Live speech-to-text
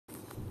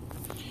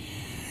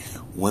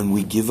when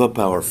we give up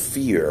our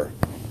fear,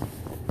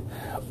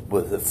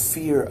 with the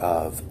fear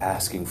of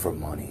asking for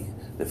money,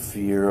 the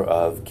fear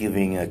of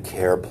giving a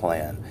care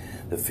plan,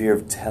 the fear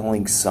of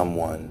telling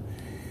someone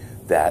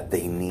that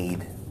they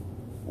need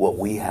what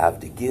we have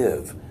to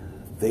give,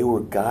 they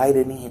were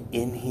guided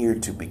in here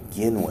to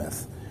begin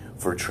with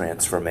for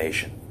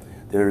transformation.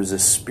 There is a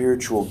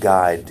spiritual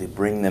guide to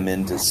bring them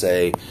in to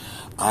say,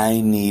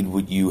 I need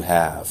what you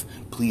have.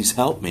 Please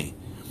help me.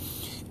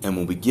 And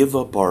when we give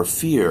up our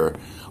fear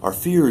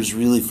is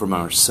really from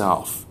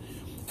ourself.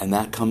 And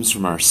that comes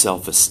from our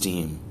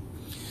self-esteem.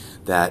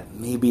 That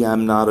maybe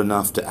I'm not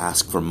enough to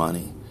ask for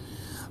money.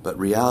 But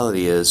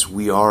reality is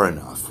we are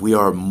enough. We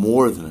are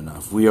more than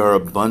enough. We are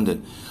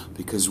abundant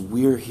because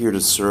we're here to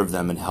serve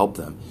them and help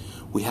them.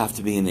 We have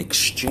to be in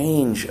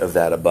exchange of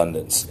that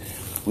abundance.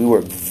 We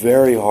work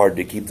very hard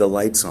to keep the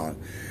lights on,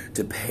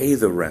 to pay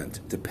the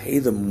rent, to pay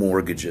the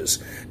mortgages,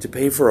 to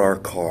pay for our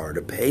car,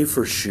 to pay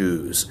for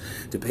shoes,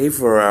 to pay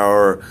for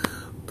our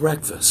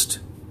breakfast,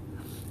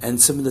 and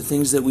some of the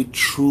things that we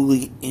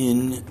truly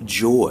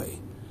enjoy.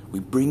 We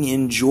bring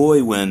in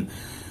joy when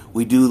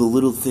we do the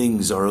little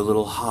things, our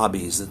little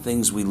hobbies, the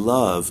things we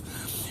love,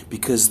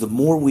 because the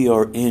more we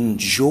are in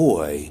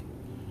joy,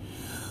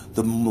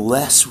 the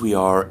less we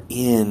are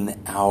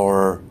in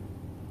our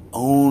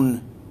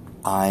own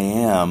I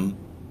am,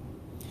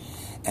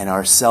 and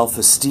our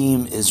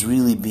self-esteem is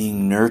really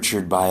being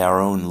nurtured by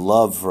our own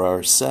love for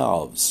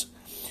ourselves.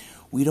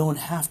 We don't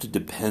have to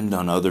depend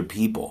on other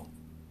people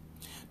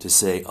to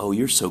say, oh,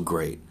 you're so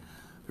great.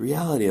 The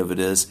reality of it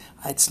is,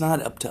 it's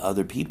not up to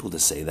other people to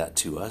say that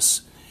to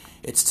us.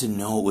 It's to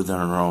know it within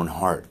our own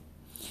heart.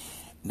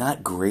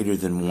 Not greater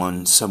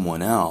than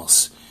someone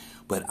else,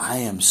 but I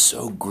am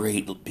so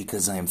great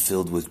because I am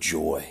filled with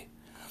joy.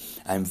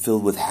 I'm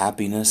filled with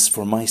happiness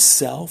for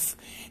myself,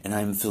 and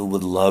I'm filled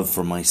with love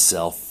for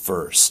myself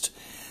first.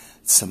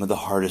 It's some of the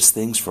hardest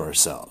things for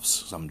ourselves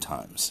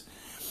sometimes.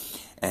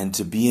 And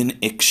to be in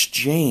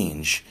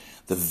exchange,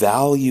 the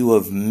value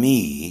of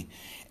me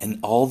and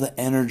all the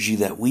energy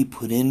that we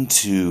put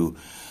into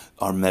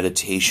our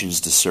meditations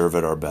to serve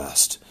at our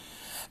best,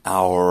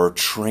 our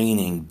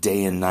training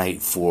day and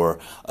night for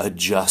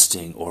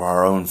adjusting or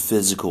our own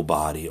physical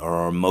body or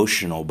our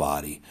emotional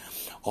body,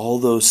 all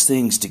those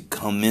things to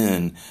come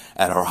in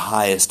at our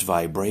highest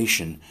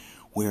vibration,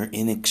 we're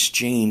in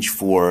exchange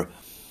for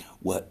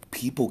what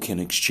people can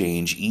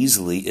exchange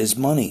easily is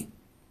money.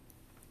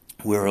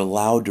 We're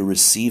allowed to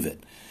receive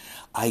it.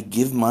 I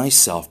give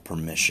myself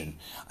permission.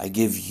 I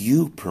give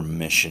you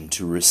permission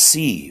to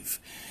receive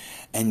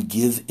and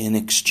give in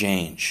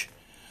exchange.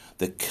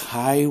 The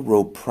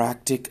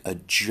chiropractic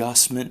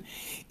adjustment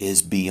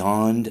is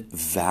beyond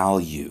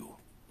value.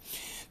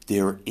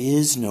 There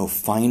is no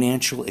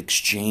financial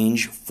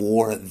exchange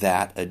for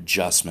that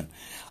adjustment.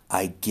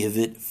 I give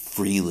it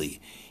freely.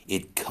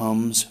 It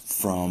comes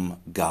from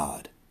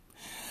God.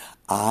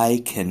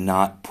 I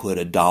cannot put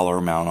a dollar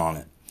amount on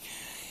it.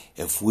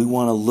 If we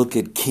want to look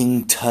at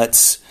King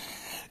Tut's,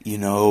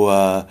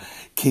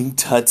 King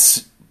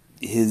Tut's,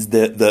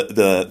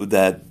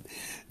 that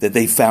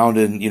they found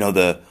in,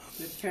 the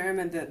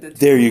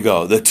there you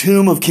go, the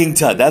tomb of King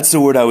Tut. That's the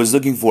word I was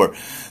looking for.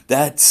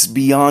 That's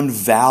beyond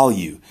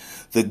value.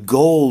 The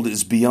gold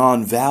is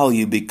beyond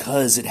value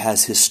because it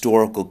has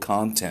historical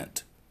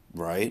content,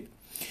 right?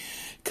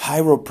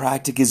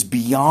 Chiropractic is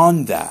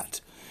beyond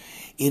that.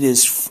 It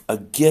is a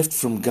gift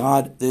from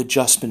God. The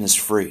adjustment is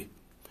free.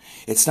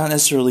 It's not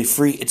necessarily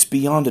free. It's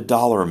beyond a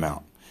dollar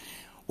amount.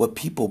 What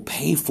people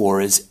pay for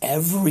is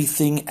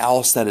everything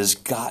else that has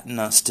gotten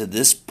us to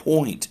this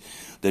point.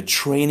 The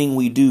training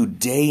we do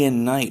day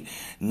and night,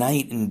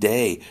 night and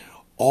day,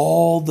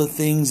 all the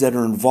things that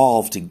are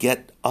involved to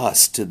get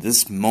us to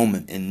this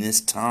moment in this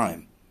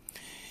time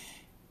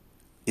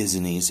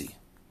isn't easy.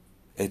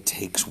 It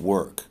takes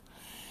work.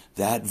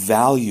 That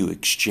value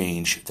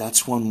exchange,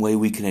 that's one way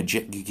we can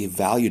give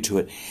value to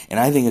it. And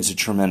I think it's a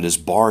tremendous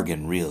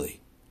bargain, really.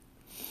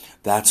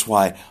 That's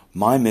why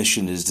my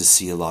mission is to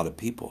see a lot of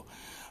people.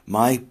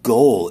 My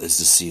goal is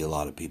to see a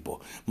lot of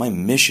people. My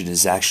mission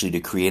is actually to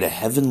create a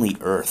heavenly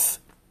earth.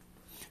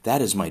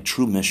 That is my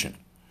true mission.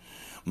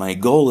 My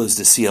goal is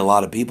to see a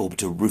lot of people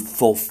to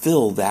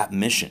fulfill that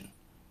mission.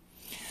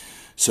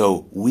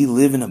 So we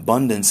live in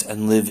abundance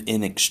and live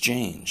in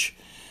exchange.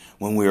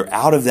 When we're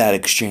out of that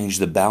exchange,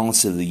 the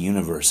balance of the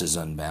universe is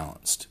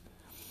unbalanced.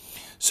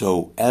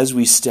 So as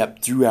we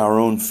step through our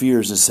own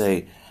fears and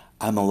say,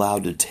 I'm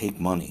allowed to take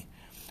money,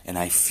 and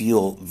I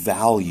feel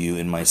value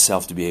in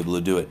myself to be able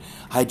to do it.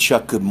 Hi,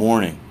 Chuck. Good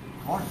morning.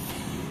 Morning.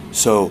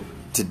 So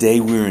today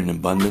we're in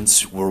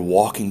abundance. We're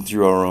walking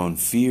through our own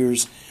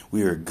fears.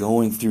 We are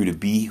going through to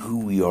be who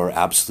we are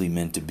absolutely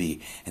meant to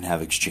be and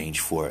have exchange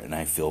for it. And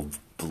I feel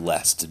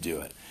blessed to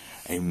do it.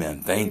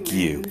 Amen. Thank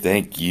you.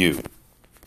 Thank you.